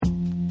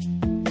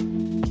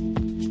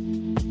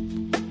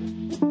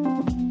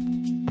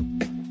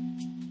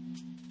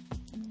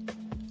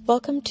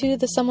Welcome to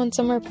the Someone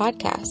Somewhere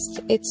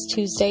podcast. It's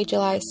Tuesday,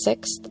 July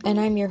 6th, and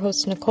I'm your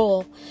host,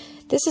 Nicole.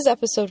 This is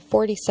episode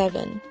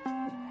 47.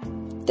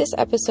 This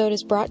episode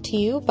is brought to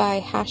you by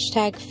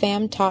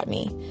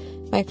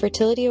 #FamTaughtMe, my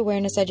fertility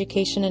awareness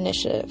education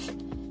initiative.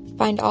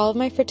 Find all of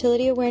my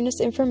fertility awareness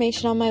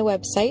information on my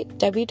website,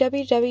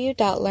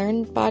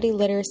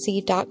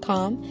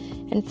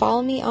 www.learnbodyliteracy.com, and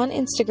follow me on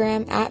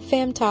Instagram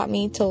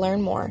 @FamTaughtMe to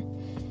learn more.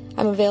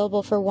 I'm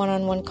available for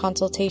one-on-one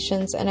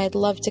consultations, and I'd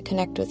love to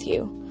connect with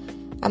you.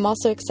 I'm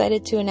also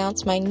excited to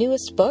announce my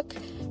newest book,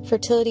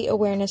 Fertility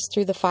Awareness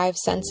Through the Five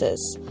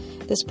Senses.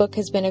 This book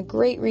has been a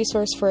great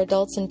resource for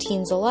adults and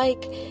teens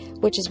alike,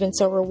 which has been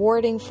so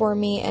rewarding for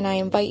me, and I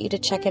invite you to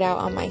check it out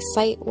on my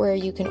site where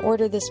you can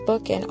order this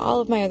book and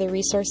all of my other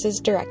resources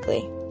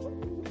directly.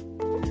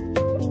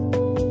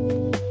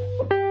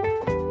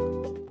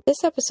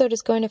 This episode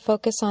is going to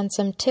focus on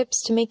some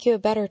tips to make you a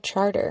better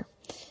charter,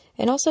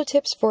 and also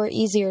tips for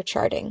easier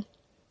charting.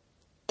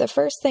 The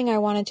first thing I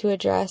wanted to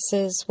address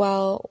is,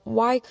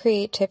 why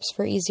create tips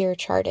for easier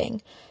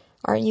charting?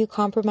 Aren't you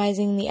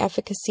compromising the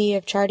efficacy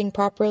of charting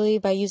properly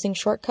by using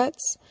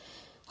shortcuts?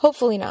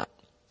 Hopefully not.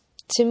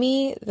 To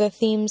me, the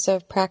themes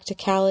of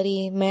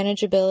practicality,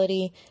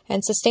 manageability,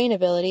 and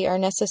sustainability are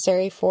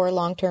necessary for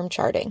long-term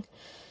charting.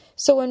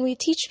 So when we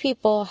teach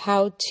people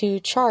how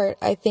to chart,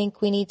 I think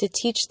we need to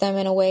teach them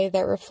in a way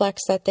that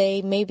reflects that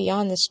they may be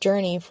on this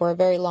journey for a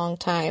very long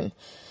time.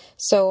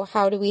 So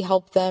how do we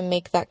help them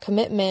make that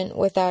commitment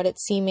without it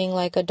seeming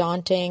like a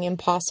daunting,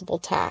 impossible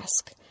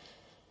task?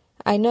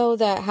 I know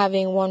that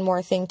having one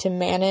more thing to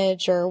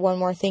manage or one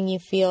more thing you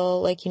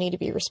feel like you need to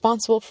be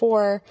responsible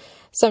for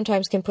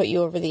sometimes can put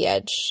you over the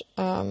edge.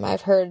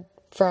 I've heard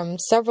from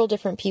several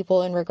different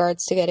people in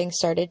regards to getting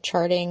started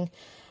charting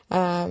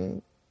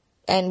and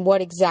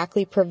what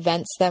exactly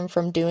prevents them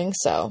from doing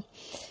so.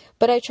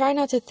 But I try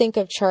not to think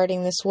of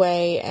charting this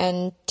way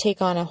and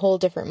take on a whole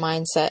different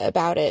mindset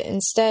about it.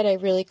 Instead, I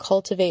really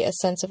cultivate a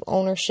sense of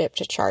ownership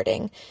to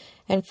charting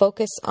and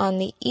focus on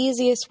the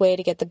easiest way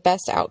to get the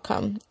best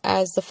outcome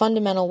as the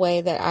fundamental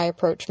way that I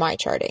approach my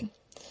charting.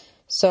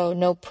 So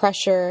no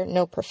pressure,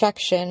 no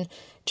perfection,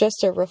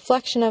 just a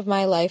reflection of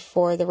my life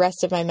for the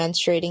rest of my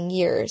menstruating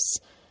years.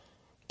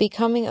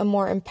 Becoming a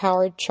more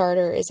empowered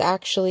charter is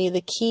actually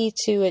the key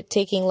to it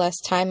taking less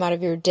time out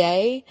of your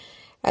day,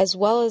 as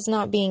well as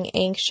not being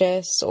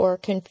anxious or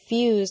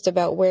confused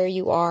about where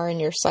you are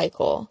in your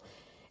cycle.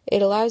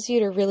 It allows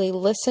you to really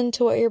listen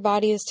to what your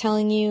body is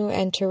telling you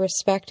and to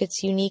respect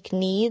its unique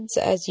needs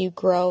as you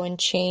grow and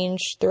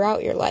change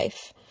throughout your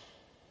life.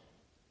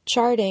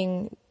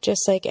 Charting,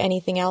 just like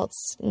anything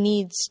else,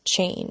 needs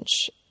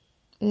change.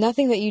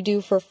 Nothing that you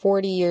do for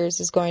 40 years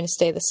is going to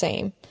stay the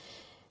same.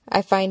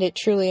 I find it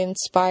truly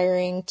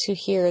inspiring to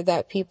hear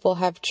that people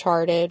have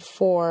charted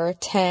for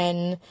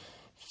 10,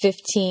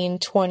 15,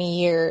 20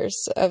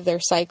 years of their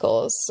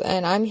cycles,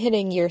 and I'm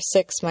hitting year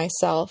 6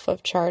 myself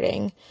of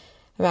charting.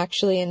 I'm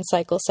actually in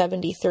cycle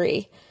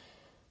 73.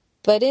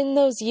 But in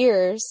those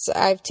years,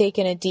 I've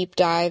taken a deep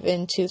dive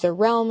into the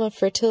realm of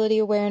fertility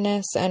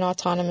awareness and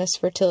autonomous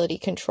fertility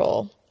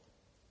control.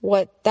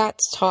 What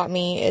that's taught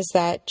me is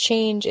that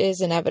change is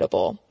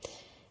inevitable.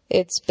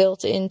 It's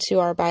built into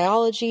our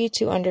biology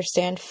to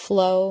understand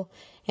flow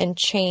and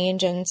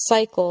change and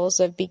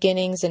cycles of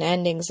beginnings and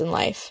endings in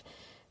life.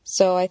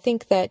 So I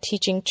think that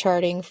teaching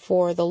charting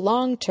for the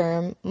long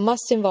term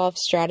must involve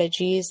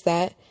strategies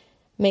that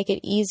make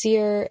it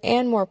easier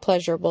and more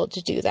pleasurable to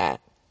do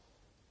that.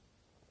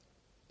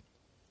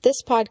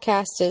 This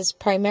podcast is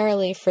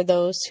primarily for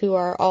those who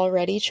are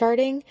already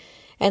charting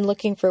and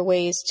looking for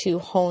ways to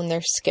hone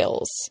their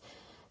skills.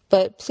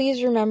 But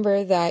please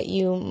remember that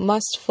you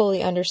must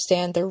fully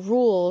understand the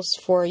rules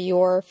for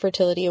your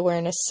fertility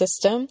awareness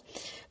system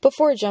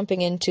before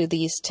jumping into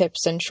these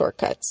tips and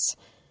shortcuts.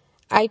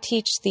 I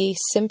teach the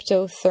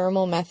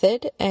symptothermal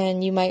method,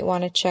 and you might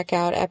want to check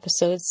out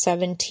episode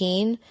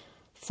 17,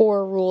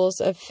 4 Rules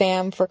of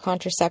FAM for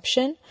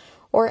Contraception,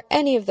 or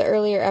any of the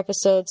earlier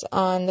episodes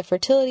on the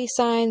fertility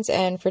signs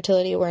and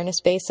fertility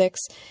awareness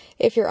basics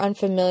if you're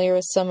unfamiliar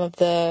with some of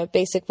the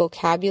basic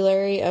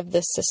vocabulary of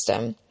this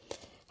system.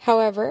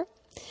 However,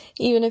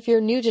 even if you're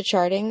new to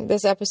charting,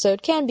 this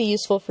episode can be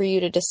useful for you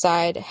to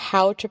decide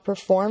how to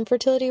perform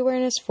fertility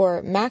awareness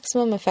for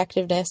maximum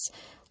effectiveness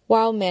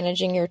while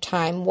managing your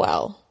time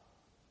well.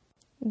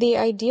 The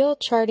ideal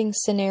charting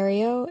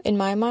scenario, in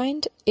my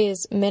mind,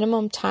 is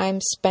minimum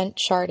time spent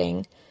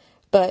charting,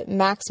 but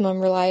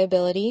maximum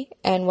reliability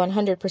and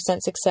 100%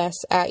 success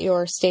at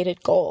your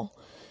stated goal.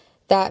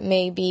 That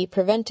may be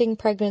preventing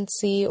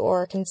pregnancy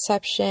or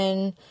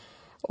conception,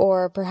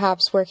 or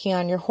perhaps working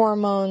on your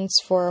hormones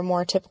for a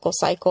more typical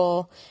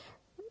cycle.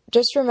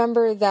 Just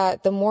remember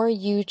that the more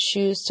you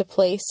choose to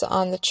place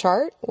on the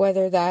chart,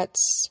 whether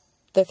that's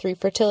the 3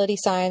 fertility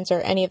signs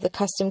or any of the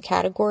custom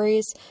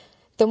categories,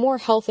 the more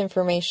health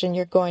information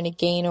you're going to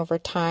gain over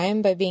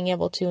time by being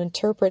able to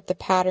interpret the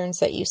patterns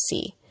that you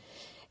see.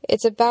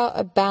 It's about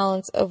a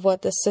balance of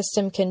what the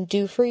system can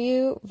do for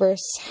you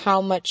versus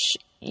how much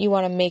you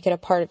want to make it a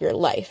part of your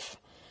life.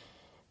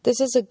 This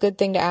is a good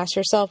thing to ask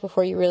yourself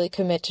before you really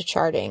commit to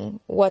charting,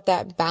 what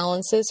that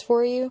balance is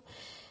for you.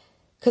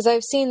 Because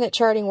I've seen that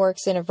charting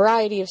works in a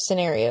variety of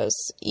scenarios,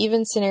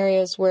 even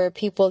scenarios where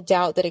people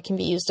doubt that it can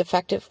be used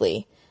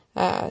effectively.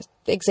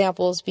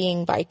 Examples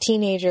being by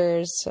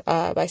teenagers,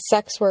 by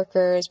sex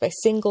workers, by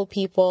single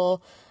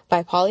people,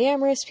 by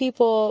polyamorous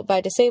people,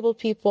 by disabled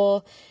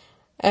people,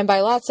 and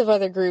by lots of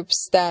other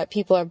groups that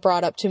people have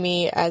brought up to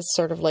me as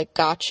sort of like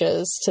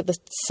gotchas to the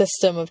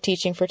system of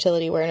teaching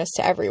fertility awareness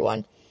to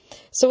everyone.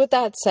 So with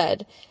that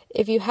said,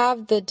 if you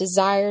have the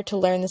desire to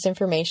learn this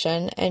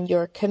information and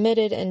you're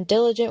committed and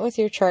diligent with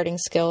your charting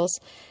skills,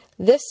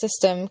 this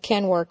system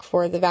can work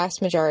for the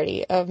vast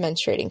majority of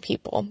menstruating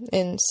people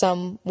in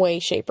some way,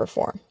 shape, or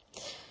form.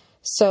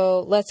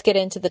 So let's get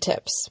into the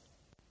tips.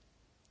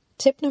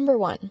 Tip number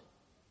 1,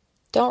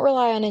 don't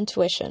rely on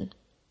intuition.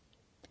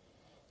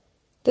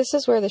 This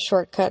is where the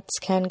shortcuts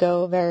can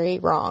go very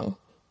wrong.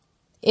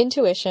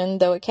 Intuition,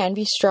 though it can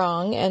be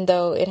strong and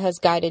though it has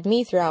guided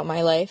me throughout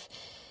my life,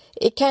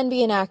 it can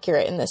be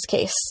inaccurate in this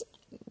case.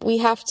 We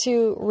have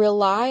to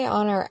rely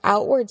on our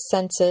outward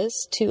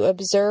senses to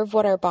observe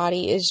what our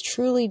body is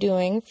truly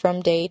doing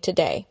from day to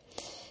day,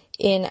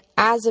 in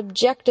as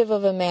objective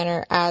of a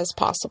manner as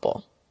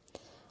possible.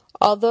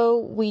 Although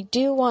we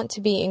do want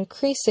to be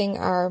increasing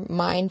our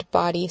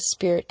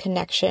mind-body-spirit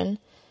connection,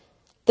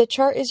 the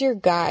chart is your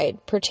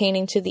guide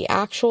pertaining to the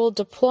actual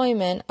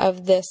deployment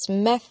of this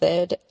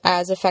method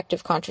as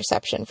effective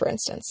contraception, for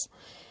instance.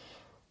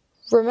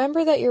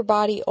 Remember that your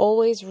body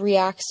always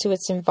reacts to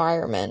its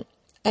environment,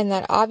 and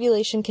that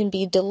ovulation can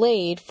be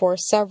delayed for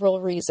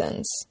several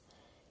reasons.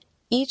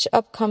 Each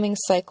upcoming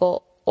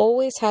cycle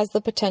always has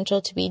the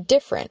potential to be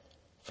different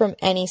from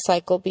any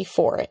cycle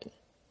before it.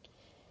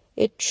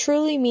 It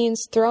truly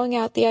means throwing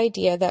out the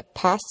idea that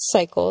past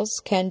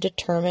cycles can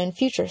determine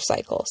future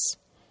cycles.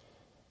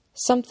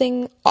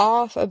 Something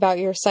off about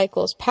your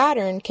cycle's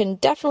pattern can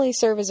definitely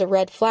serve as a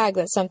red flag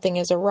that something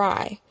is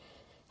awry.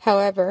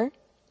 However,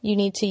 you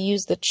need to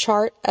use the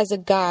chart as a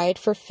guide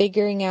for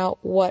figuring out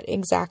what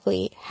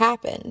exactly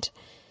happened.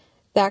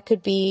 That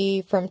could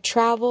be from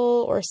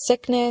travel or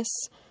sickness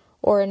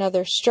or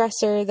another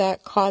stressor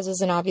that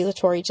causes an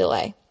ovulatory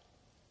delay.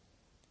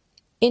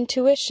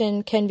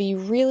 Intuition can be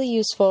really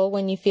useful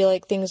when you feel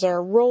like things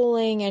are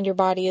rolling and your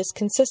body is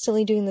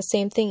consistently doing the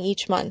same thing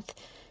each month,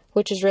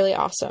 which is really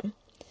awesome.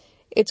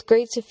 It's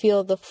great to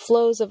feel the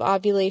flows of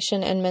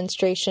ovulation and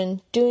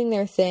menstruation doing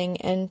their thing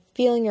and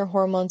feeling your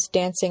hormones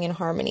dancing in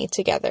harmony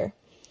together.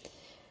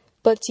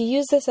 But to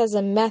use this as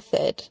a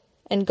method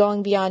and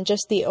going beyond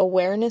just the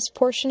awareness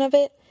portion of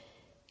it,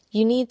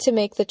 you need to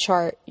make the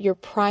chart your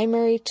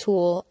primary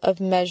tool of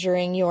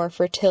measuring your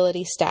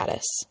fertility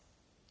status.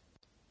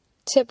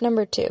 Tip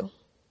number 2,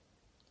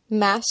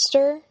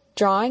 master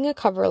drawing a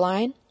cover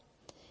line,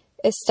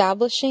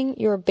 establishing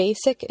your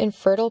basic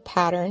infertile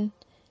pattern,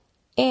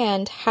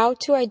 and how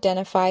to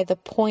identify the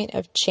point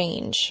of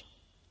change.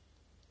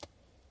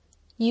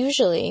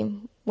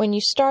 Usually, when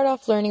you start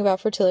off learning about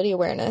fertility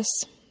awareness,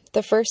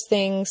 the first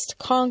things to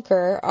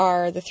conquer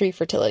are the 3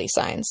 fertility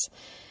signs.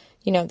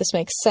 This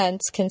makes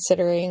sense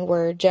considering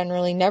we're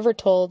generally never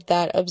told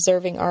that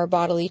observing our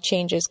bodily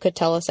changes could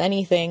tell us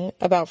anything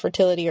about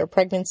fertility or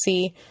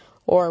pregnancy,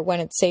 or when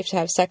it's safe to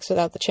have sex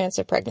without the chance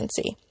of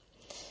pregnancy.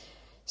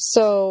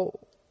 So,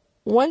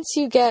 once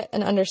you get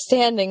an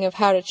understanding of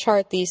how to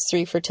chart these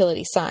 3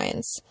 fertility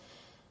signs,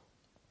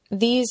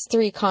 these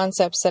 3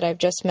 concepts that I've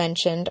just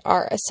mentioned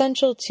are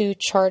essential to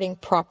charting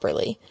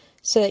properly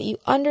so that you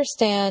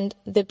understand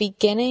the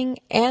beginning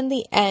and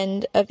the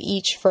end of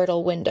each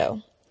fertile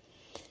window.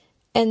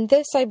 And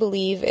this, I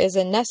believe, is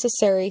a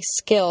necessary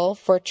skill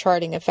for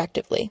charting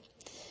effectively.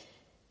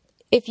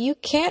 If you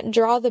can't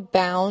draw the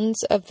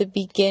bounds of the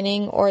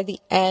beginning or the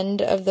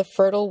end of the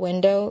fertile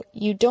window,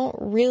 you don't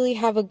really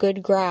have a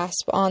good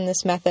grasp on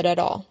this method at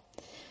all.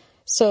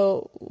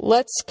 So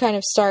let's kind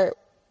of start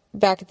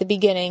back at the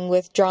beginning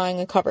with drawing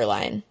a cover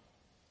line.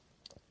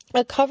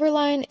 A cover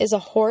line is a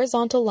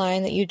horizontal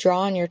line that you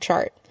draw on your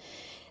chart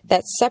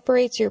that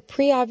separates your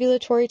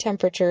pre-ovulatory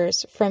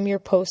temperatures from your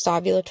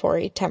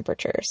post-ovulatory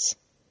temperatures.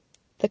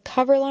 The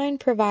cover line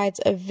provides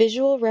a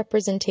visual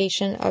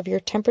representation of your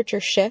temperature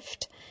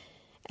shift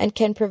and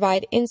can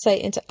provide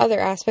insight into other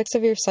aspects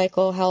of your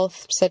cycle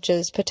health, such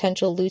as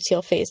potential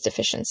luteal phase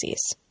deficiencies.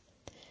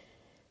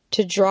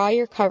 To draw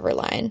your cover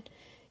line,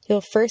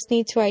 you'll first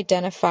need to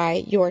identify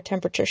your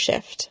temperature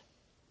shift.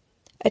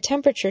 A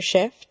temperature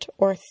shift,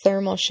 or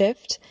thermal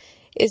shift,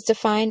 is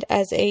defined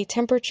as a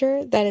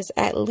temperature that is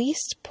at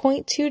least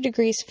 0.2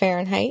 degrees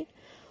Fahrenheit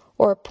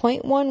or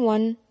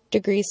 0.11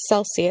 degrees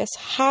Celsius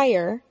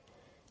higher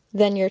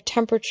than your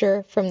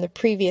temperature from the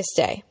previous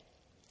day,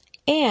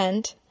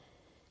 and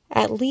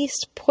at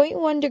least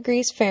 0.1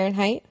 degrees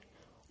Fahrenheit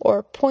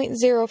or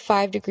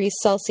 0.05 degrees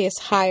Celsius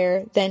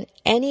higher than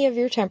any of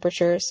your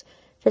temperatures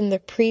from the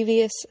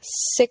previous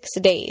 6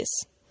 days.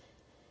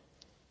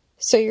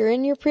 So you're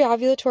in your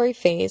pre-ovulatory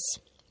phase,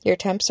 your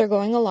temps are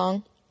going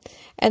along,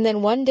 and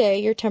then one day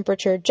your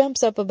temperature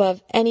jumps up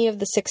above any of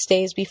the 6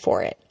 days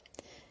before it.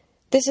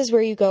 This is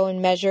where you go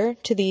and measure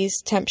to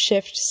these temp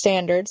shift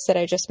standards that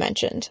I just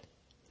mentioned.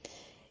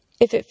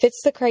 If it fits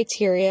the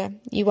criteria,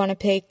 you want to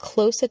pay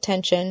close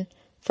attention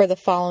for the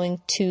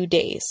following 2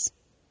 days.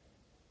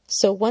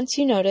 So once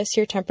you notice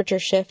your temperature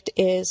shift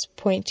is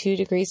 0.2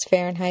 degrees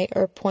Fahrenheit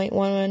or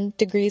 0.11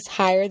 degrees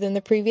higher than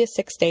the previous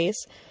 6 days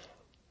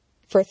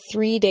for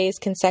 3 days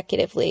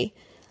consecutively,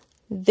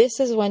 this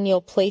is when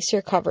you'll place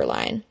your cover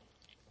line.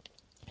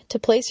 To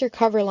place your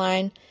cover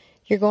line,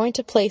 you're going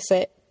to place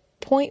it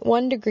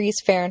 0.1 degrees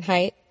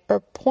Fahrenheit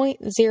or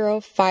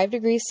 0.05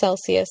 degrees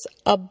Celsius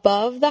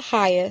above the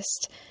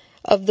highest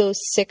of those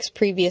 6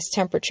 previous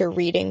temperature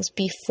readings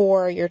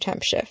before your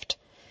temp shift.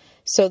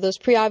 So those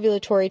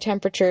pre-ovulatory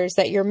temperatures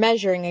that you're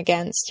measuring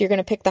against, you're going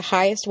to pick the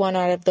highest one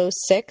out of those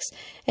 6,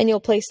 and you'll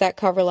place that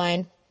cover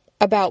line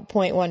about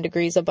 0.1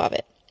 degrees above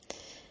it.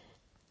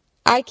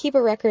 I keep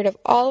a record of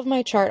all of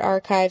my chart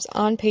archives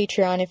on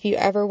Patreon if you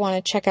ever want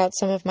to check out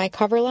some of my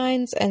cover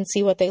lines and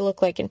see what they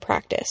look like in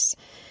practice.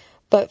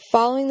 But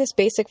following this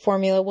basic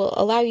formula will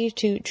allow you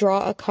to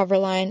draw a cover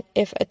line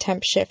if a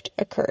temp shift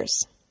occurs.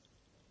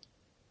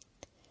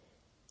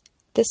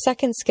 The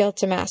second skill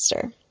to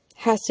master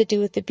has to do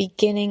with the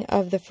beginning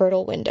of the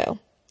fertile window,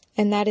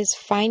 and that is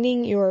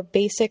finding your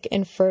basic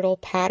infertile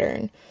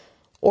pattern,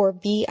 or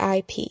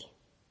BIP.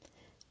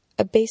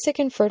 A basic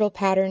infertile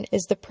pattern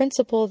is the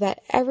principle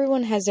that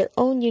everyone has their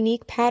own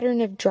unique pattern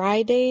of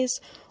dry days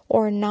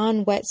or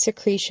non-wet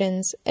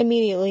secretions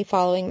immediately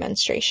following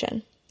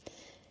menstruation.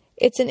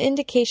 It's an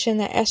indication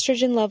that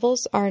estrogen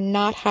levels are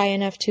not high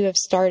enough to have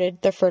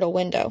started the fertile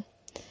window.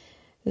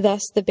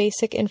 Thus, the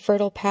basic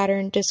infertile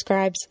pattern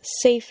describes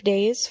safe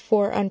days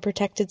for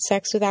unprotected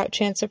sex without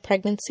chance of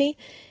pregnancy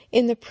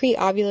in the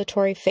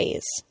pre-ovulatory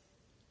phase.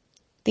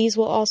 These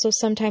will also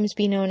sometimes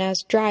be known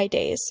as dry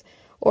days,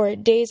 or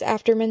days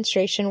after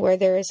menstruation where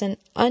there is an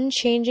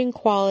unchanging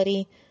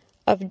quality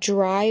of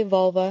dry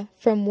vulva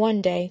from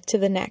one day to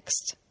the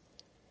next.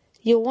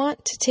 You'll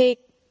want to take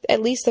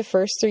at least the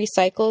first 3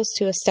 cycles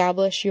to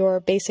establish your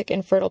basic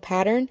infertile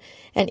pattern,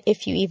 and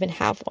if you even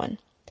have one.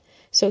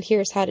 So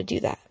here's how to do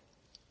that.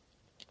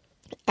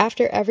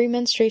 After every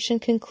menstruation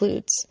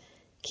concludes,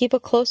 keep a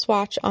close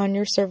watch on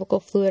your cervical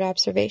fluid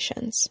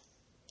observations.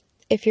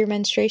 If your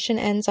menstruation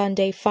ends on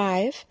day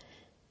 5,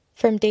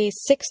 from days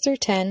 6 through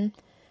 10,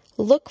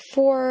 look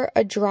for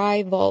a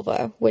dry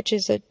vulva, which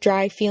is a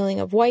dry feeling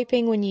of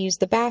wiping when you use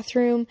the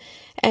bathroom,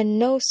 and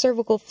no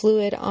cervical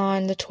fluid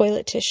on the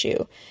toilet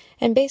tissue,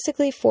 and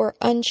basically for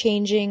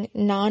unchanging,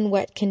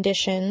 non-wet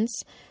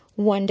conditions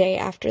one day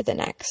after the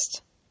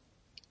next.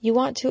 You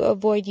want to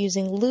avoid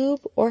using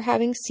lube or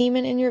having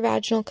semen in your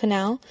vaginal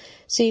canal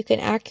so you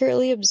can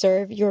accurately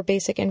observe your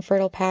basic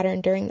infertile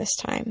pattern during this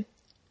time.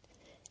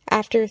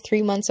 After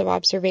 3 months of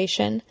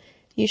observation,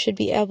 you should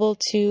be able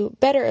to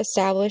better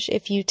establish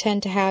if you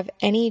tend to have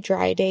any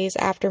dry days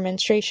after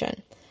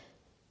menstruation.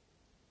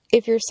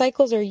 If your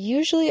cycles are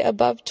usually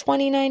above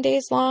 29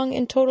 days long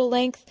in total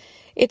length,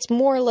 it's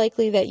more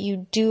likely that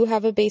you do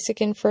have a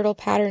basic infertile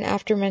pattern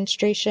after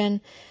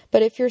menstruation,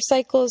 but if your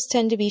cycles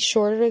tend to be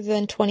shorter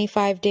than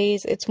 25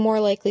 days, it's more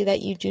likely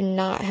that you do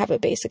not have a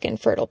basic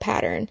infertile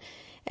pattern.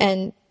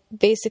 And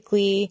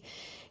basically,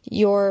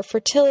 your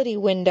fertility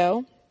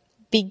window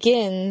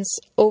begins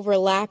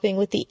overlapping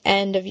with the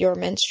end of your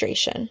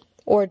menstruation,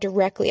 or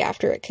directly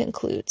after it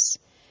concludes.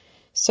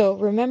 So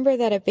remember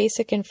that a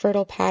basic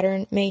infertile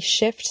pattern may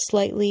shift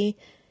slightly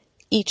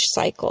each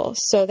cycle.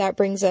 So that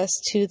brings us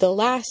to the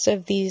last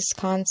of these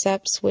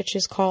concepts, which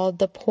is called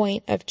the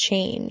point of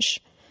change.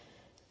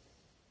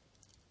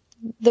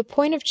 The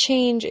point of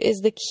change is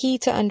the key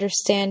to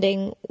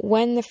understanding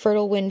when the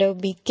fertile window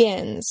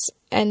begins,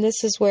 and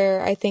this is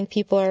where I think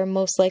people are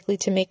most likely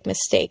to make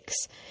mistakes,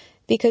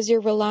 because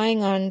you're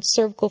relying on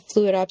cervical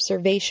fluid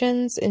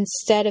observations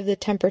instead of the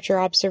temperature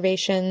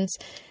observations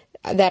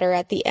that are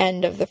at the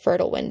end of the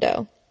fertile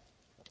window.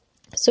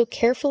 So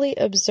carefully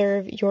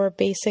observe your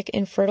basic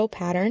infertile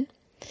pattern,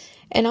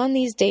 and on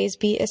these days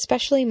be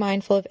especially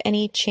mindful of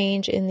any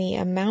change in the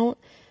amount,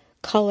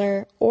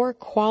 color, or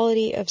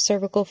quality of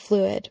cervical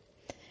fluid,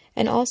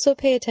 and also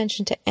pay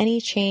attention to any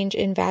change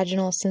in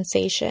vaginal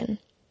sensation.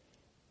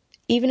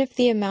 Even if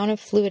the amount of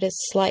fluid is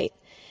slight,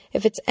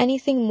 if it's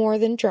anything more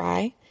than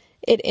dry,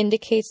 it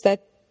indicates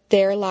that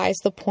there lies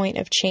the point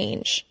of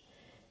change.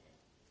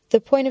 The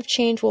point of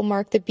change will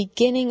mark the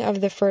beginning of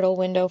the fertile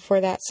window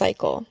for that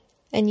cycle,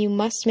 and you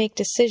must make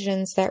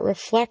decisions that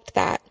reflect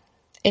that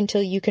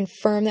until you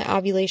confirm that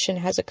ovulation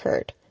has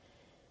occurred.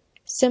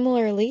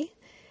 Similarly,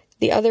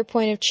 the other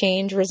point of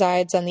change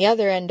resides on the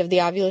other end of the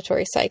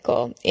ovulatory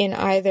cycle, in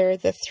either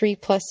the 3+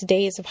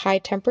 days of high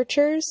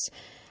temperatures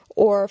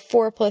or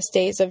 4+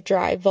 days of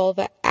dry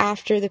vulva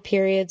after the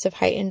periods of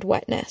heightened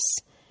wetness.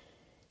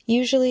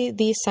 Usually,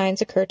 these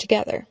signs occur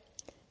together.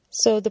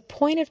 So the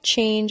point of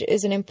change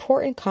is an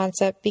important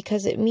concept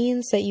because it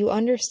means that you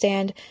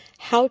understand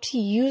how to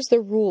use the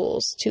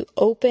rules to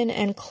open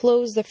and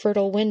close the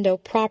fertile window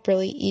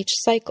properly each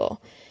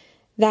cycle.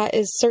 That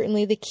is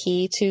certainly the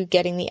key to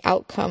getting the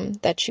outcome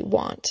that you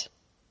want.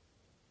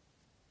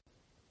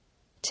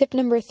 Tip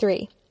number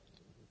 3.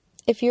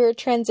 If you are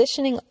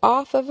transitioning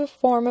off of a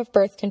form of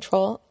birth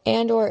control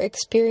and or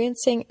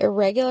experiencing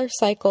irregular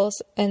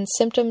cycles and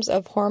symptoms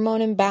of hormone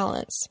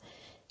imbalance,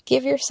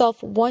 give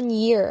yourself 1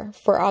 year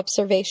for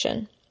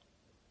observation.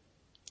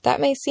 That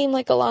may seem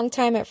like a long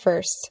time at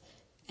first,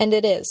 and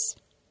it is,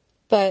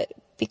 but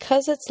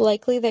because it's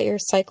likely that your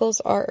cycles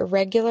are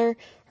irregular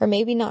or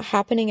maybe not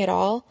happening at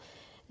all,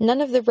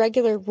 none of the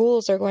regular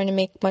rules are going to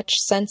make much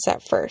sense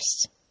at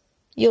first.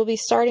 You'll be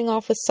starting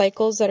off with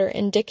cycles that are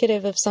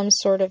indicative of some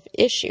sort of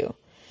issue.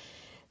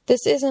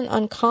 This isn't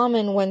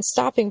uncommon when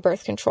stopping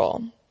birth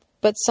control,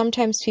 but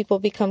sometimes people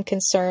become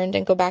concerned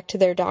and go back to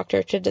their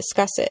doctor to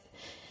discuss it.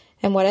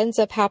 And what ends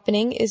up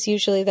happening is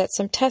usually that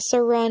some tests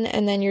are run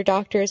and then your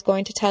doctor is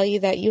going to tell you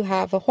that you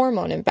have a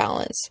hormone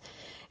imbalance.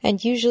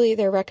 And usually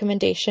their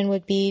recommendation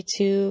would be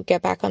to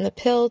get back on the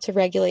pill to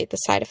regulate the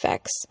side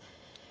effects.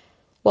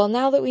 Well,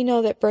 now that we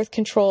know that birth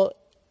control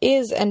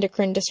is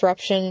endocrine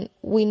disruption,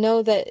 we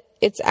know that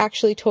it's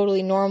actually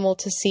totally normal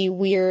to see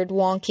weird,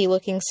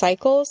 wonky-looking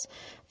cycles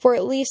for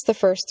at least the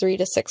first 3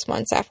 to 6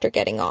 months after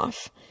getting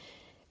off.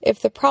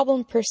 If the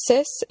problem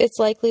persists, it's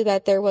likely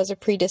that there was a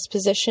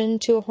predisposition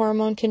to a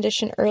hormone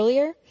condition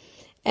earlier,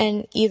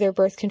 and either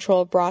birth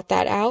control brought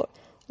that out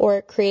or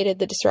it created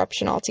the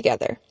disruption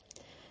altogether.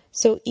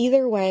 So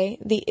either way,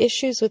 the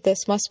issues with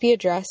this must be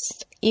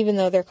addressed, even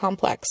though they're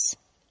complex.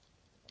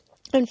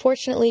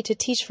 Unfortunately, to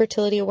teach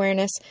fertility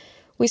awareness,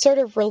 we sort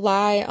of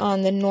rely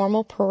on the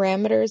normal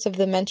parameters of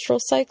the menstrual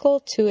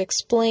cycle to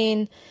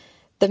explain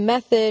the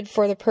method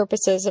for the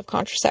purposes of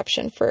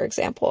contraception, for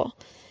example.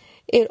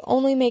 It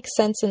only makes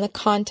sense in the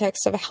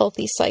context of a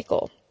healthy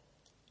cycle.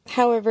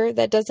 However,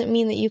 that doesn't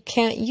mean that you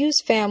can't use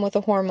FAM with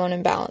a hormone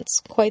imbalance.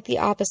 Quite the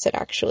opposite,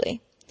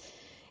 actually.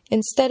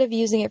 Instead of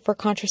using it for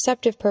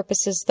contraceptive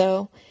purposes,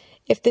 though,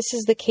 if this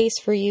is the case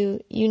for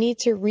you, you need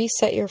to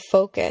reset your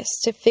focus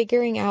to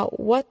figuring out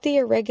what the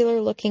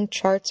irregular-looking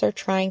charts are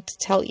trying to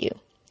tell you.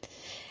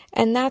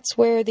 And that's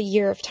where the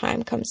year of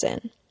time comes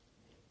in.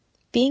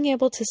 Being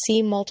able to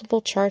see multiple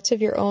charts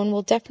of your own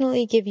will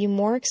definitely give you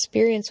more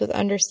experience with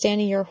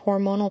understanding your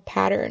hormonal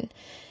pattern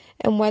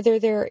and whether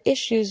there are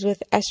issues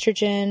with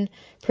estrogen,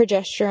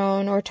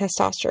 progesterone, or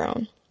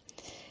testosterone.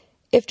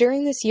 If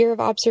during this year of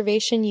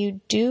observation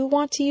you do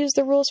want to use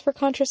the rules for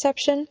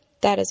contraception,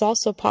 that is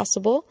also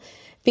possible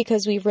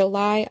because we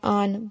rely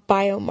on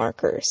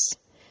biomarkers.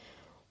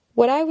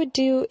 What I would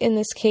do in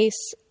this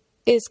case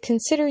is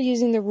consider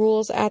using the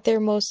rules at their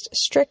most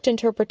strict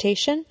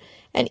interpretation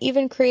and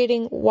even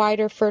creating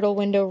wider fertile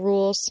window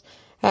rules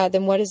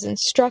than what is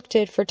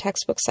instructed for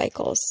textbook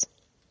cycles.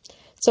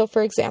 So,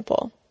 for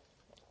example,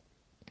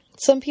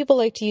 some people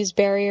like to use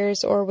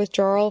barriers or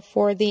withdrawal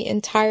for the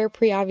entire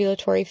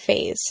preovulatory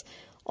phase,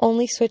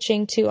 only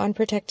switching to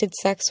unprotected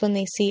sex when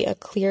they see a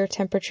clear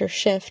temperature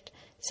shift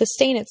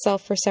sustain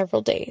itself for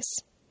several days.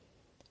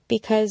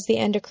 Because the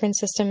endocrine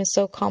system is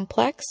so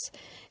complex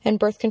and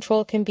birth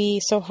control can be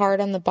so hard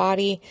on the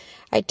body,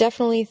 I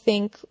definitely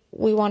think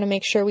we want to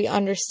make sure we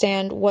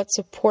understand what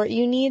support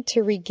you need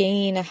to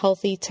regain a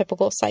healthy,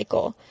 typical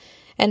cycle.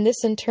 And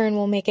this in turn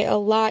will make it a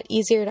lot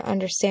easier to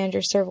understand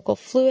your cervical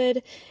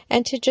fluid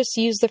and to just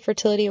use the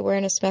fertility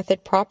awareness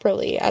method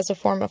properly as a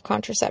form of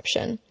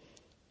contraception.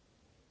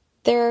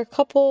 There are a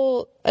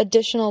couple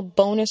additional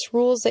bonus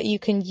rules that you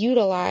can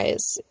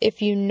utilize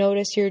if you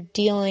notice you're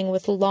dealing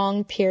with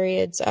long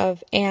periods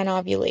of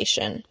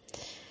anovulation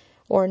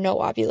or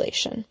no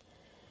ovulation.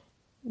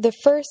 The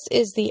first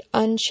is the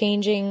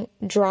unchanging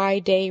dry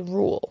day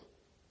rule.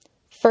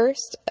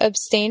 First,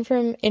 abstain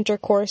from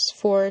intercourse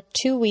for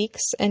 2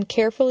 weeks and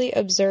carefully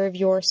observe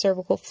your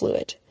cervical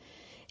fluid.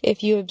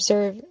 If you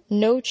observe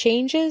no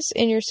changes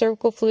in your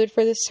cervical fluid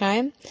for this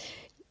time,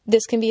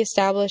 this can be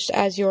established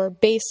as your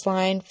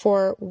baseline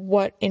for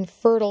what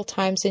infertile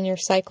times in your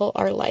cycle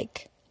are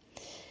like.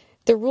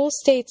 The rule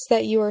states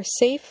that you are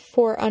safe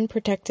for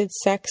unprotected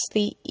sex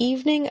the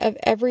evening of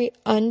every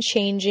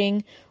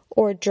unchanging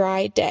or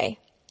dry day.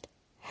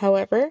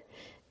 However,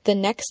 the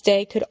next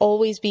day could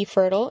always be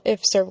fertile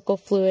if cervical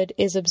fluid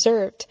is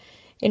observed,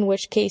 in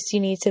which case you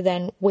need to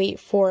then wait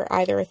for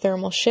either a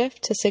thermal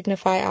shift to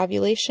signify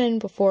ovulation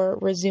before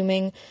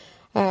resuming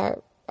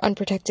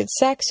unprotected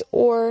sex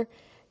or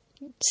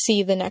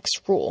see the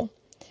next rule.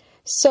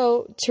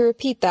 So, to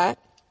repeat that,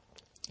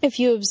 if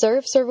you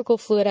observe cervical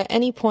fluid at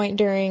any point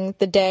during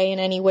the day in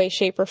any way,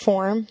 shape, or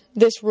form,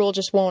 this rule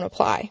just won't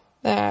apply.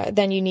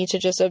 Then you need to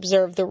just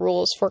observe the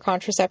rules for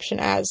contraception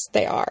as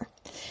they are.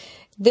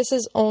 This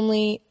is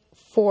only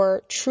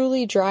for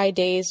truly dry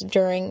days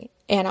during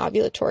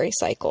anovulatory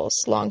cycles,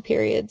 long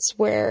periods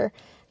where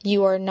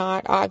you are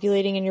not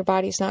ovulating and your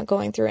body's not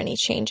going through any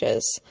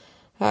changes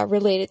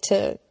related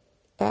to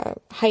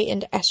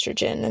heightened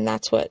estrogen, and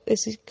that's what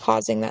is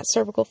causing that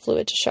cervical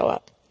fluid to show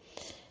up.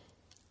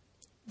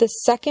 The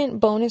second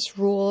bonus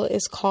rule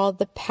is called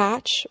the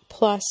patch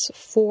plus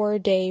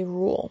 4-day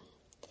rule.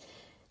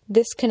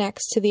 This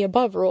connects to the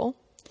above rule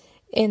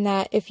in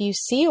that if you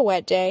see a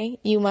wet day,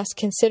 you must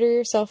consider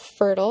yourself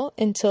fertile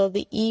until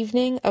the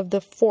evening of the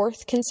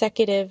 4th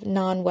consecutive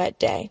non-wet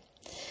day.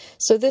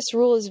 So this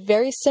rule is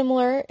very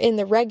similar in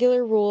the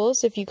regular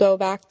rules. If you go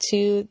back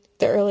to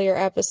the earlier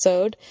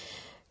episode,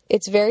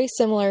 it's very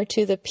similar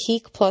to the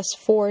peak plus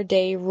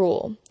 4-day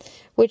rule,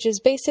 which is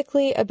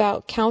basically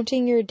about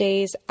counting your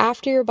days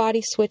after your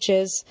body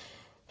switches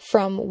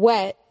from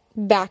wet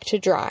back to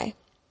dry.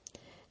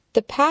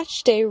 The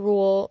patch day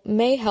rule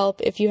may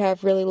help if you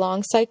have really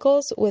long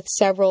cycles with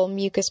several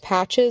mucus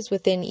patches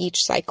within each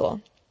cycle.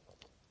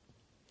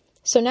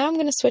 So now I'm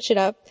going to switch it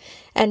up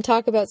and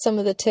talk about some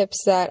of the tips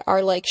that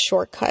are like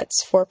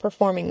shortcuts for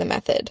performing the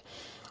method.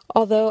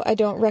 Although I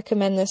don't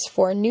recommend this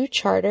for new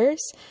charters,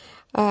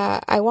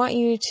 I want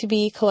you to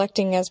be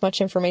collecting as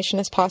much information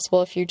as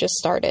possible if you just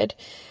started.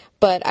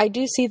 But I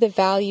do see the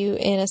value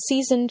in a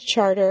seasoned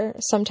charter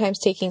sometimes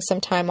taking some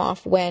time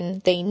off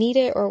when they need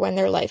it or when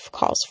their life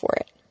calls for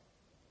it.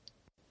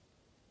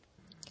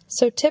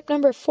 So tip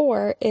number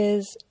 4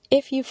 is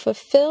if you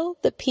fulfill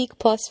the peak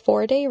plus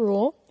 4-day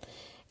rule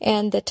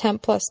and the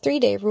temp plus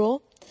 3-day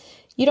rule,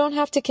 you don't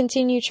have to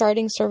continue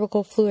charting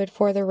cervical fluid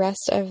for the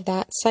rest of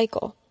that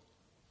cycle.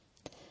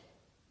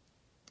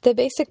 The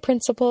basic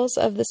principles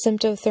of the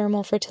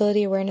symptothermal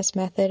fertility awareness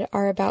method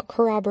are about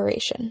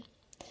corroboration.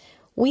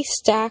 We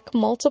stack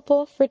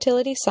multiple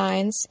fertility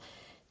signs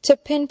to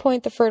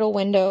pinpoint the fertile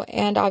window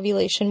and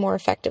ovulation more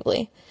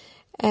effectively,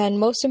 and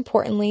most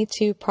importantly,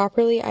 to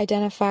properly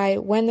identify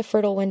when the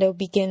fertile window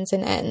begins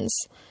and ends.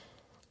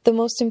 The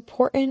most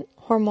important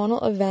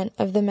hormonal event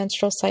of the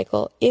menstrual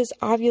cycle is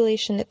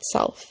ovulation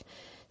itself,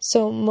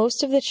 so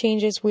most of the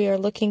changes we are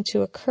looking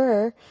to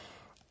occur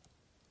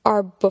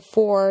are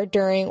before,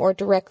 during, or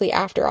directly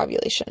after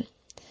ovulation.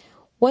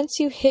 Once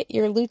you hit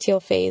your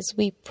luteal phase,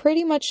 we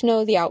pretty much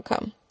know the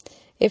outcome.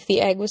 If the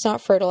egg was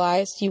not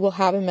fertilized, you will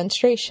have a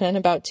menstruation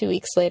about 2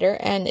 weeks later,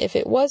 and if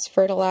it was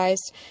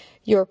fertilized,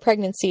 your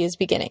pregnancy is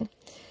beginning.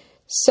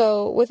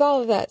 So with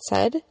all of that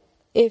said,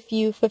 if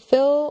you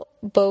fulfill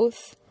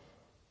both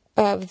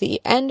of the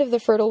end of the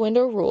fertile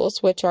window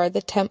rules, which are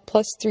the temp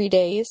plus 3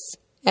 days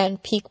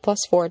and peak plus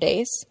 4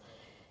 days,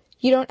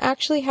 you don't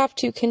actually have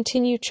to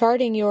continue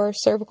charting your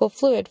cervical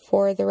fluid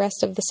for the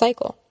rest of the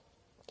cycle.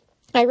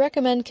 I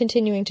recommend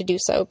continuing to do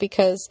so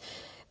because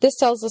this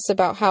tells us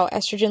about how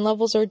estrogen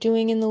levels are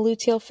doing in the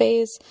luteal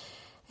phase,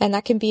 and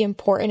that can be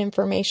important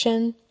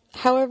information.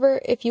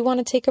 However, if you want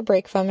to take a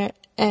break from it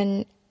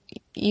and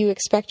you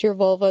expect your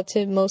vulva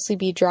to mostly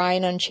be dry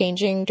and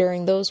unchanging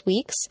during those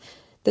weeks,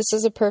 this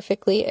is a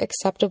perfectly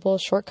acceptable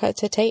shortcut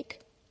to take.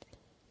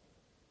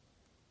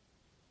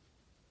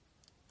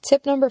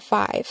 Tip number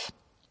 5.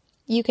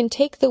 You can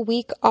take the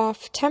week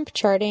off temp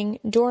charting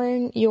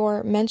during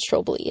your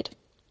menstrual bleed.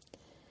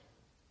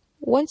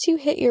 Once you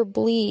hit your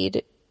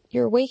bleed,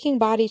 your waking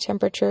body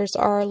temperatures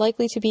are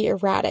likely to be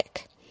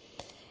erratic.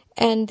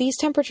 And these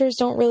temperatures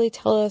don't really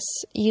tell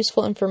us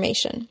useful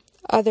information,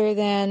 other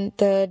than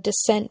the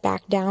descent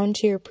back down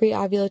to your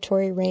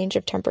pre-ovulatory range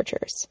of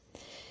temperatures.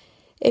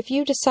 If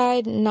you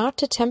decide not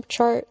to temp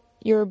chart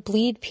your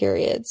bleed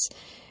periods,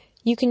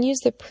 you can use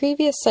the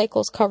previous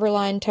cycle's cover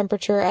line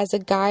temperature as a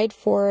guide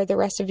for the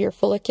rest of your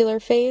follicular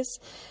phase,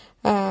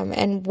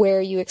 and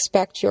where you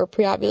expect your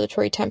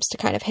pre-ovulatory temps to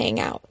kind of hang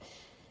out.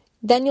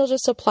 Then you'll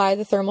just apply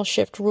the thermal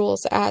shift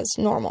rules as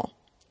normal.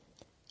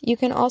 You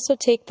can also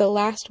take the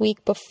last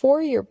week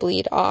before your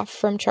bleed off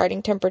from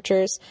charting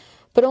temperatures,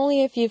 but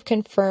only if you've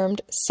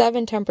confirmed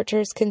 7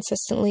 temperatures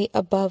consistently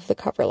above the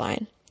cover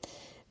line.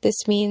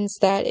 This means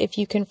that if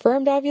you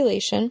confirmed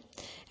ovulation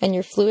and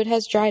your fluid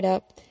has dried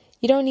up,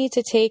 you don't need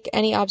to take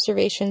any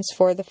observations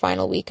for the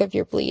final week of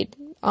your bleed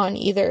on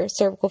either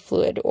cervical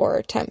fluid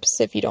or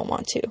temps if you don't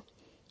want to.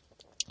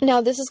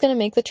 Now, this is going to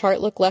make the chart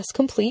look less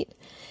complete,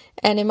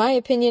 and in my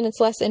opinion, it's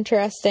less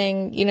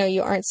interesting.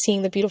 You aren't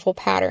seeing the beautiful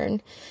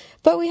pattern.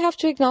 But we have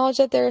to acknowledge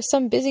that there are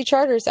some busy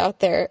charters out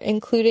there,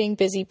 including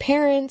busy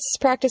parents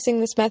practicing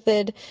this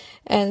method,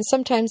 and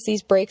sometimes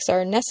these breaks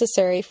are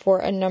necessary for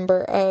a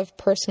number of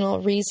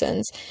personal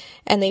reasons,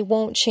 and they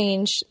won't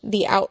change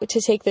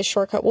to take this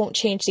shortcut won't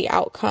change the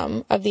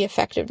outcome of the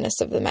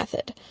effectiveness of the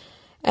method.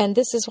 And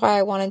this is why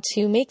I wanted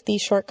to make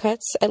these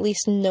shortcuts at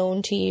least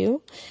known to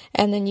you,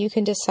 and then you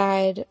can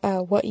decide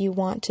what you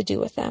want to do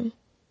with them.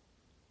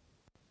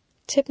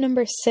 Tip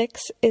number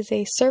 6 is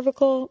a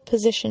cervical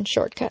position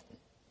shortcut.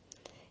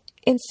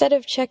 Instead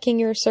of checking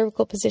your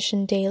cervical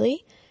position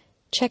daily,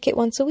 check it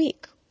once a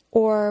week,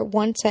 or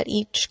once at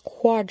each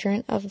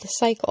quadrant of the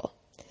cycle.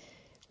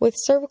 With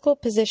cervical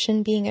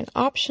position being an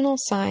optional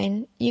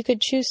sign, you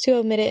could choose to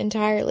omit it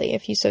entirely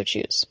if you so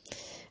choose.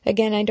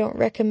 Again, I don't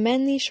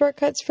recommend these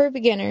shortcuts for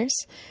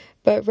beginners,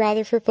 but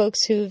rather for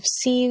folks who've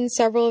seen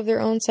several of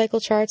their own cycle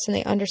charts and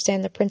they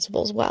understand the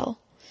principles well.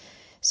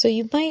 So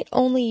you might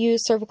only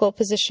use cervical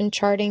position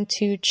charting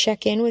to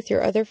check in with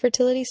your other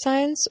fertility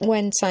signs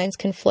when signs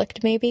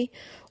conflict maybe,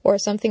 or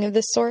something of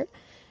this sort.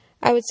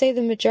 I would say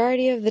the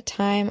majority of the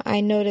time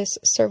I notice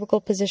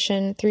cervical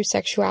position through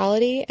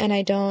sexuality, and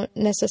I don't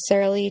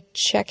necessarily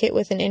check it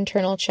with an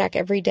internal check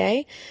every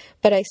day,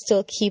 but I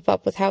still keep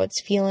up with how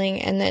it's feeling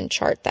and then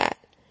chart that.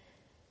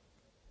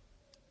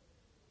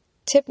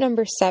 Tip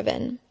number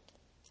 7.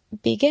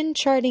 begin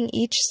charting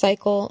each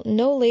cycle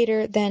no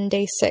later than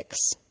day 6.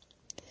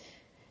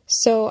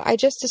 So I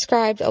just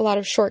described a lot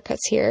of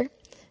shortcuts here,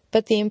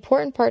 but the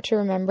important part to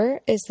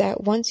remember is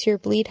that once your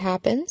bleed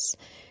happens,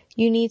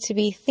 you need to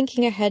be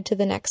thinking ahead to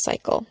the next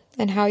cycle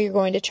and how you're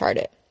going to chart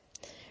it.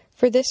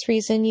 For this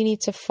reason, you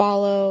need to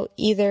follow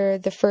either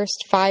the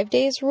first 5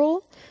 days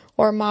rule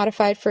or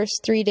modified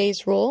first 3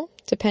 days rule,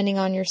 depending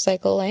on your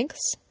cycle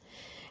lengths.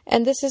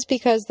 And this is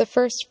because the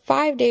first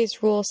 5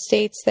 days rule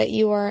states that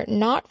you are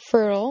not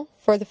fertile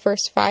for the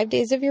first 5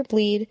 days of your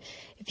bleed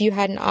if you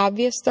had an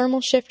obvious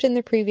thermal shift in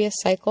the previous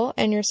cycle,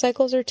 and your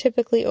cycles are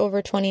typically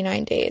over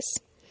 29 days.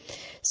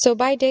 So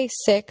by day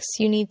 6,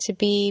 you need to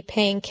be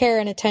paying care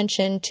and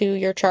attention to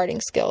your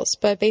charting skills.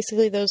 But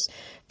basically those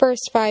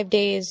first 5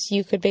 days,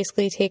 you could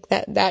basically take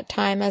that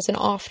time as an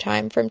off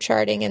time from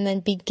charting and then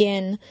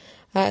begin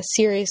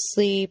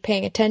seriously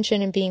paying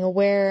attention and being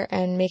aware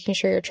and making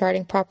sure you're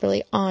charting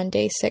properly on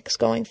day 6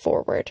 going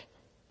forward.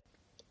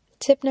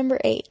 Tip number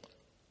 8.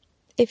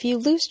 If you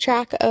lose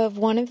track of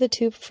one of the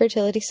 2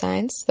 fertility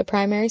signs, the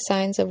primary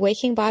signs of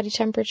waking body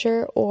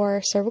temperature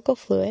or cervical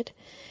fluid,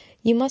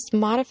 you must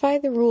modify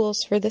the rules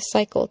for this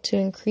cycle to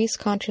increase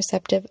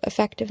contraceptive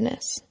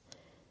effectiveness.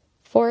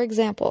 For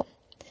example,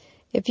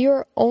 if you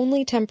are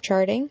only temp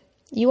charting,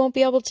 you won't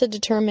be able to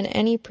determine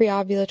any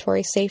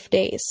preovulatory safe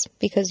days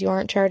because you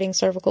aren't charting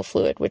cervical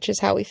fluid, which is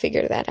how we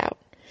figured that out.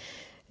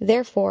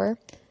 Therefore,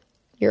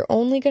 you're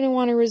only going to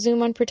want to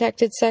resume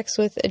unprotected sex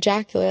with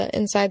ejaculate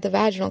inside the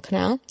vaginal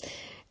canal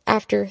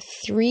after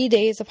 3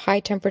 days of high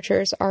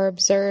temperatures are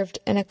observed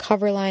and a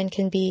cover line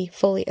can be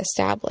fully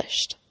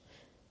established.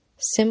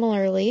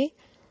 Similarly,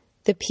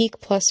 the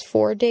peak plus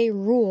 4-day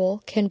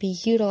rule can be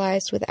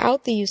utilized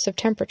without the use of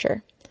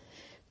temperature,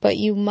 but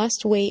you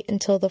must wait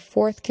until the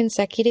 4th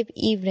consecutive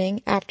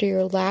evening after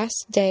your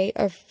last day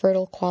of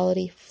fertile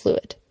quality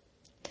fluid.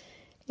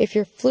 If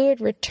your fluid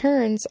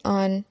returns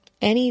on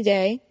any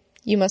day,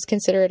 you must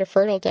consider it a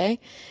fertile day,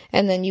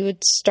 and then you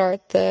would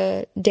start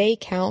the day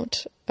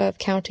count of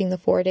counting the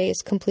 4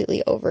 days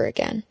completely over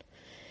again.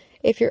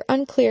 If you're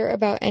unclear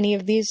about any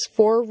of these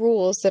 4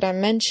 rules that I'm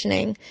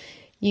mentioning,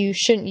 you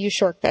shouldn't use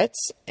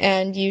shortcuts,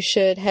 and you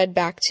should head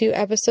back to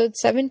episode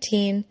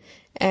 17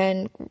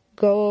 and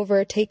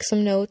take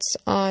some notes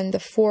on the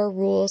 4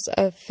 rules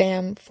of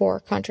FAM for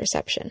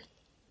contraception.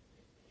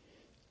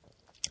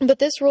 But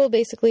this rule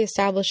basically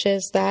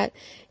establishes that,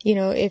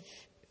 if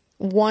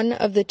one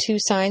of the 2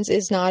 signs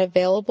is not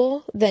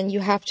available, then you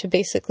have to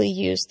basically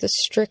use the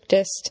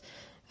strictest,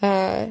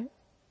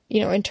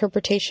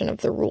 interpretation of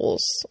the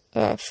rules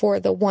for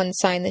the one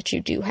sign that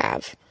you do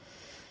have.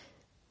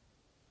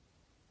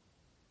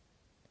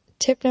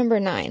 Tip number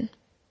 9.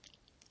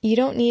 You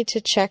don't need to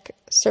check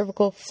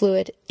cervical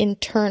fluid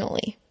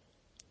internally.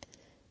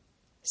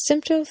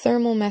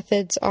 Symptothermal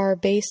methods are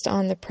based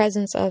on the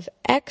presence of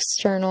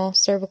external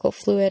cervical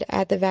fluid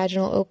at the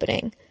vaginal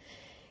opening.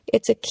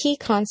 It's a key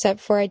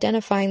concept for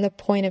identifying the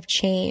point of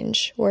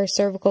change, where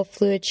cervical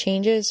fluid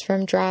changes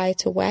from dry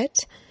to wet.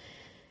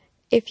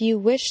 If you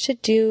wish to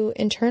do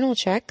internal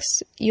checks,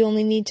 you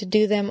only need to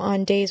do them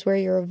on days where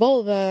your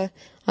vulva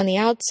on the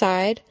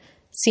outside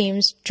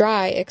seems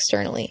dry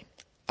externally.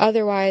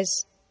 Otherwise,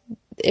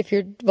 if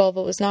your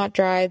vulva was not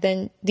dry,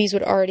 then these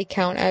would already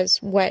count as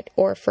wet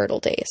or fertile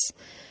days.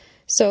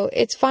 So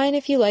it's fine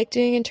if you like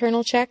doing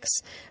internal checks,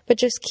 but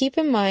just keep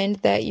in mind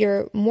that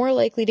you're more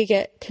likely to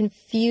get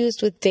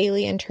confused with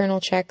daily internal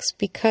checks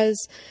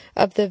because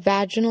of the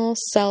vaginal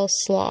cell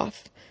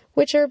slough,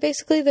 which are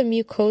basically the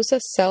mucosa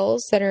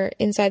cells that are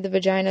inside the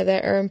vagina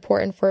that are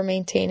important for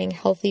maintaining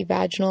healthy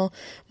vaginal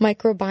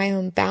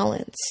microbiome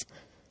balance.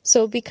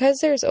 So because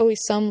there's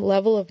always some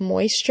level of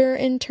moisture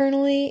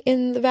internally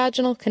in the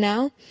vaginal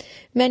canal,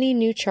 many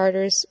new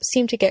charters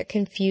seem to get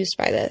confused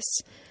by this.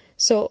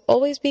 So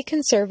always be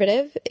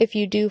conservative if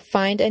you do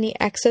find any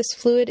excess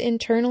fluid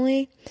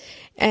internally,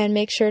 and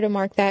make sure to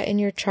mark that in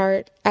your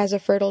chart as a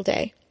fertile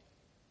day.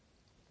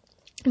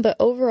 But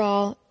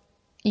overall,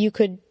 you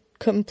could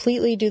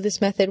completely do this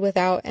method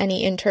without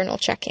any internal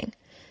checking.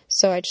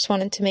 So I just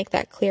wanted to make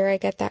that clear. I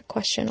get that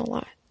question a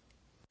lot.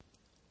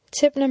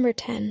 Tip number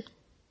 10.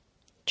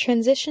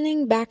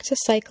 Transitioning back to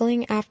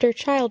cycling after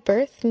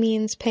childbirth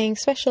means paying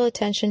special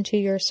attention to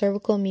your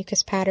cervical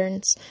mucus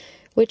patterns,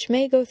 which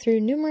may go through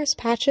numerous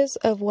patches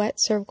of wet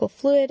cervical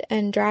fluid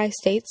and dry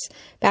states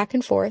back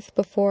and forth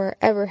before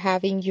ever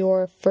having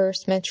your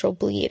first menstrual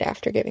bleed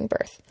after giving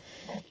birth.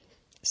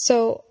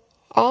 So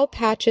all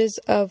patches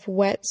of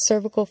wet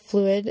cervical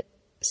fluid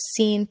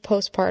seen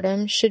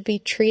postpartum should be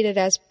treated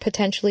as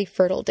potentially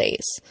fertile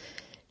days.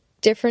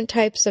 Different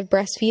types of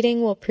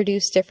breastfeeding will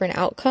produce different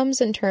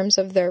outcomes in terms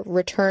of the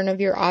return of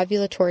your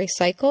ovulatory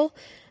cycle,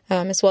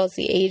 as well as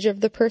the age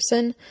of the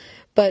person.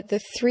 But the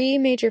 3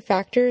 major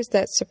factors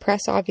that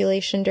suppress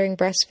ovulation during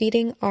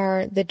breastfeeding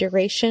are the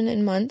duration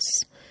in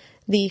months,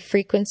 the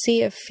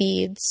frequency of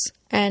feeds,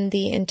 and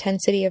the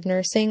intensity of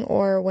nursing,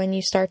 or when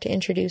you start to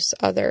introduce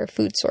other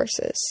food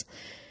sources.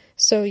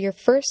 So your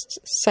first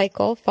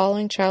cycle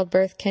following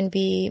childbirth can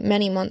be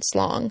many months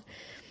long.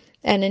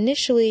 And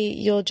initially,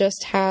 you'll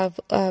just have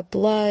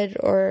blood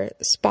or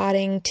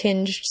spotting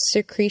tinged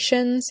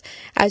secretions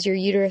as your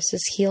uterus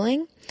is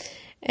healing.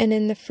 And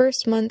in the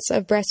first months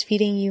of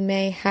breastfeeding, you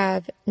may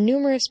have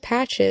numerous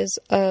patches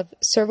of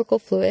cervical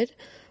fluid,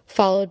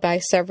 followed by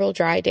several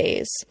dry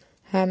days,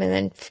 and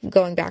then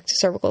going back to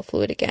cervical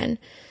fluid again.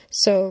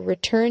 So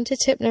return to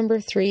tip number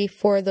 3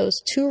 for those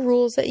 2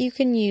 rules that you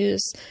can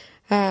use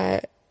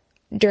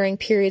during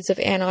periods of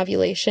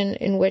anovulation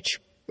in which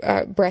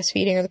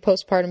breastfeeding or the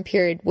postpartum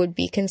period would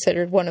be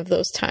considered one of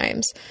those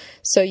times.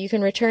 So you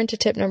can return to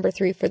tip number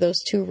 3 for those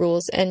 2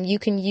 rules, and you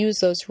can use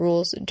those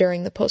rules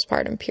during the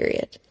postpartum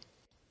period.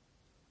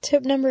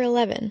 Tip number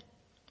 11.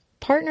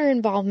 Partner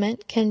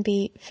involvement can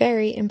be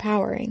very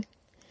empowering.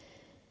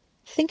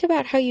 Think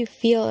about how you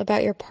feel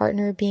about your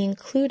partner being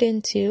clued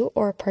into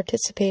or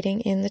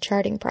participating in the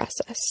charting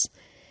process.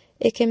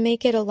 It can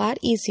make it a lot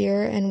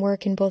easier and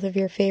work in both of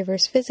your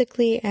favors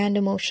physically and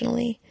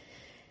emotionally.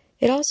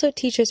 It also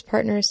teaches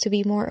partners to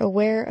be more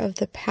aware of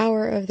the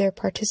power of their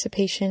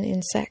participation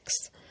in sex.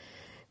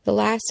 The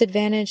last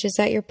advantage is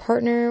that your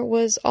partner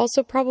was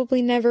also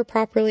probably never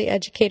properly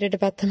educated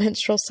about the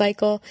menstrual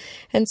cycle,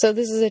 and so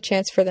this is a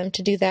chance for them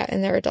to do that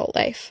in their adult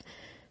life.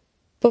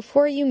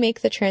 Before you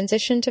make the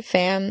transition to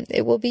FAM,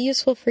 it will be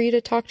useful for you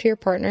to talk to your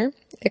partner,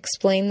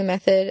 explain the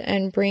method,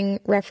 and bring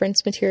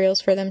reference materials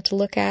for them to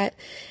look at.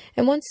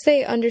 And once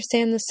they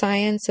understand the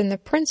science and the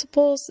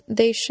principles,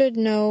 they should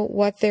know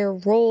what their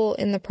role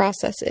in the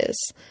process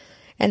is,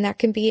 and that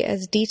can be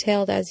as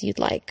detailed as you'd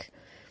like.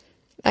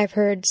 I've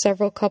heard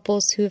several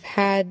couples who've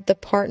had the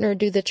partner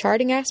do the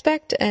charting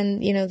aspect,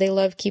 and, they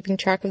love keeping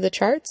track of the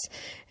charts.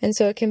 And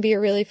so it can be a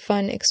really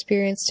fun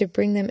experience to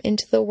bring them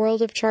into the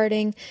world of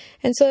charting,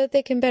 and so that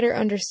they can better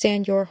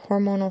understand your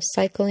hormonal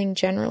cycling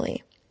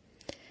generally.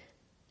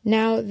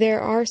 Now,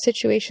 there are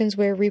situations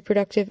where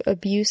reproductive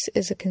abuse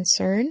is a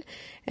concern,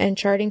 and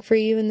charting for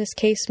you in this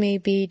case may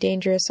be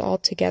dangerous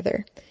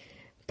altogether.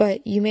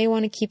 But you may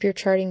want to keep your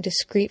charting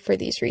discreet for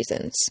these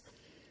reasons.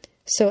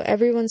 So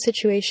everyone's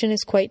situation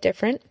is quite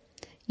different.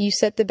 You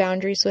set the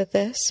boundaries with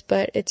this,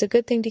 but it's a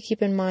good thing to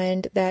keep in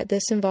mind that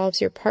this involves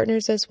your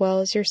partners as well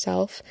as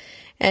yourself,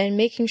 and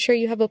making sure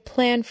you have a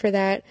plan for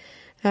that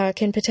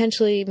can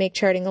potentially make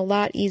charting a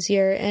lot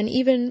easier and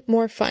even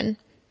more fun.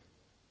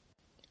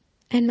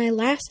 And my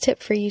last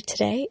tip for you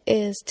today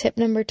is tip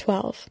number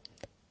 12.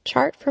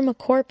 Chart from a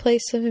core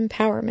place of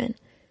empowerment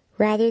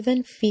rather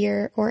than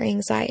fear or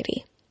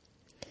anxiety.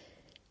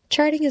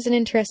 Charting is an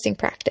interesting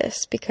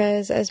practice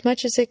because as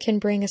much as it can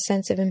bring a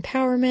sense of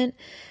empowerment,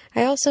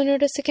 I also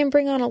notice it can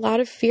bring on a lot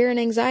of fear and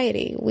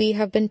anxiety. We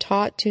have been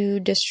taught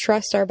to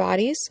distrust our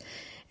bodies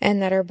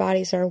and that our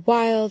bodies are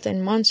wild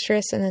and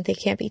monstrous and that they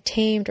can't be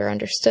tamed or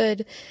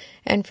understood.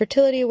 And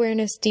fertility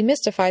awareness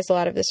demystifies a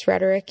lot of this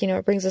rhetoric.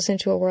 It brings us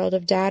into a world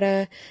of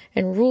data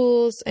and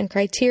rules and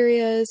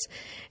criterias.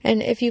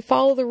 And if you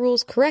follow the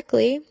rules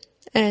correctly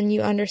and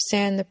you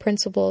understand the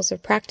principles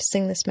of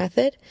practicing this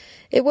method,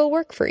 it will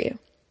work for you.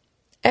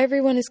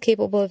 Everyone is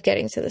capable of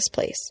getting to this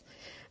place,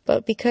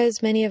 but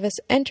because many of us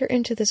enter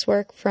into this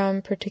work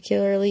from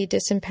particularly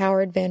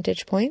disempowered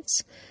vantage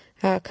points,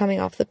 coming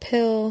off the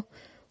pill,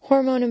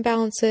 hormone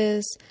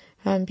imbalances,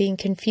 being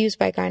confused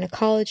by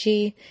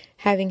gynecology,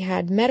 having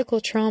had medical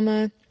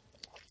trauma,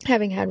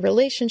 having had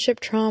relationship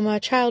trauma,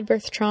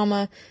 childbirth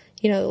trauma,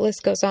 the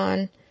list goes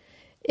on,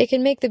 it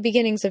can make the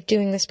beginnings of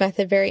doing this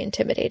method very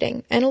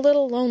intimidating and a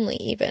little lonely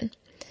even.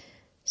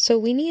 So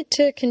we need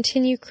to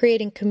continue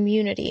creating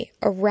community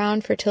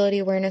around fertility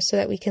awareness so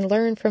that we can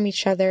learn from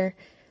each other,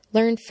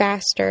 learn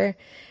faster,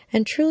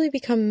 and truly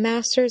become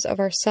masters of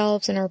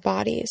ourselves and our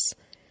bodies.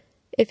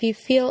 If you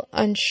feel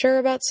unsure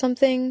about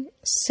something,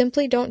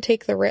 simply don't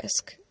take the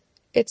risk.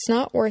 It's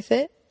not worth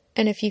it,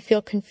 and if you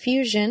feel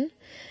confusion,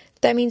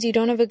 that means you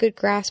don't have a good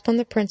grasp on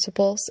the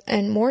principles,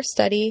 and more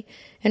study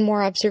and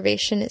more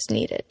observation is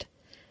needed.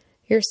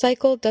 Your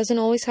cycle doesn't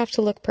always have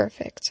to look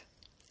perfect.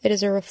 It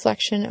is a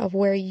reflection of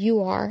where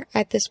you are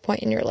at this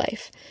point in your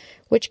life,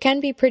 which can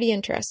be pretty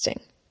interesting.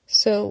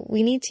 So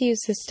we need to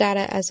use this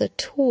data as a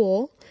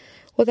tool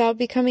without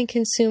becoming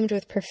consumed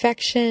with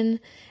perfection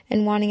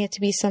and wanting it to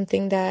be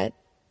something that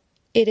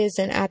it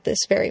isn't at this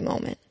very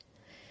moment.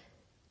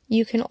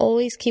 You can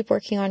always keep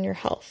working on your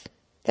health.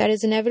 That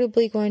is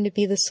inevitably going to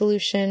be the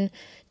solution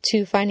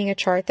to finding a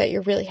chart that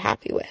you're really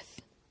happy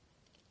with.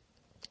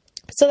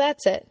 So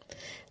that's it.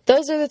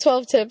 Those are the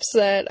 12 tips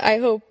that I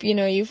hope,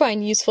 you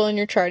find useful in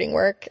your charting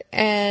work.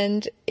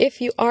 And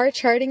if you are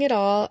charting at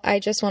all, I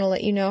just want to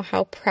let you know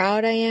how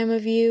proud I am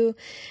of you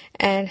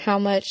and how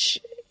much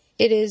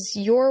it is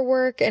your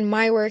work and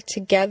my work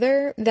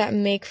together that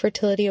make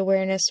fertility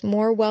awareness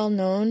more well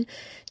known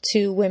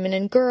to women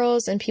and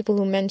girls and people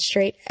who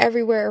menstruate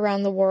everywhere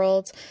around the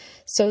world.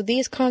 So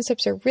these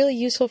concepts are really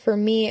useful for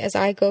me as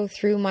I go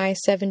through my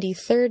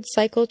 73rd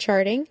cycle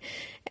charting,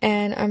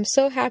 and I'm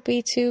so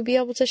happy to be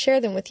able to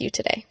share them with you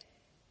today.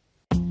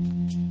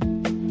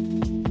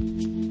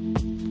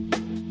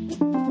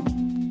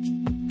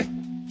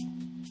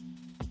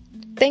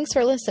 Thanks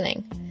for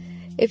listening.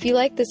 If you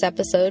like this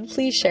episode,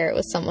 please share it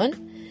with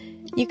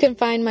someone. You can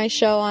find my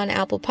show on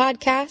Apple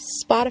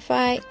Podcasts,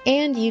 Spotify,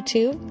 and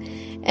YouTube.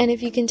 And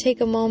if you can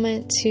take a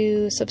moment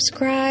to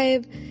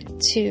subscribe,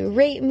 to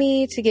rate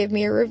me, to give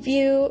me a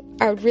review,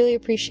 I would really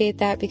appreciate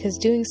that, because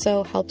doing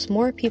so helps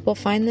more people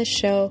find this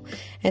show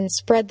and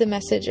spread the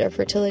message of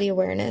fertility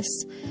awareness.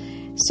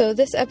 So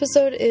this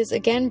episode is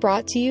again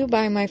brought to you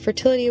by my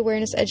Fertility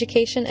Awareness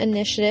Education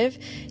Initiative.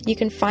 You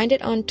can find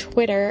it on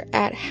Twitter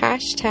at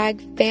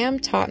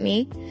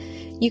 #FamTaughtMe.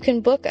 You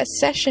can book a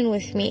session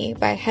with me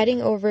by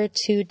heading over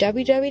to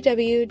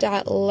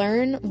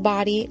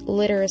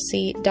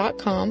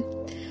www.learnbodyliteracy.com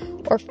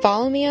or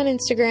follow me on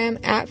Instagram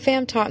at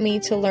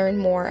FamTaughtMe to learn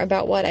more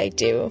about what I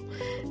do.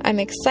 I'm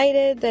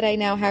excited that I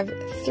now have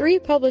 3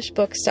 published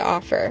books to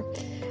offer: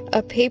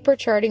 a paper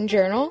charting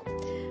journal,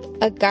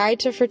 a guide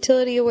to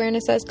fertility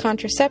awareness as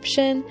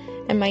contraception,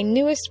 and my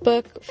newest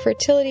book,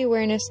 Fertility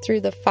Awareness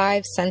Through the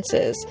 5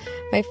 Senses,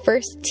 my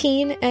first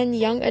teen and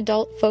young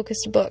adult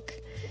focused book.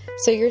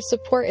 So your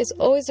support is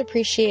always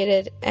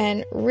appreciated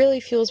and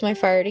really fuels my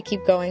fire to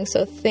keep going.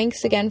 So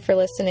thanks again for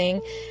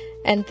listening.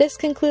 And this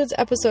concludes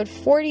episode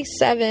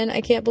 47,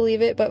 I can't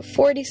believe it, but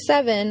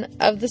 47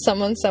 of the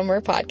Someone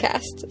Somewhere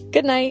podcast.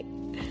 Good night.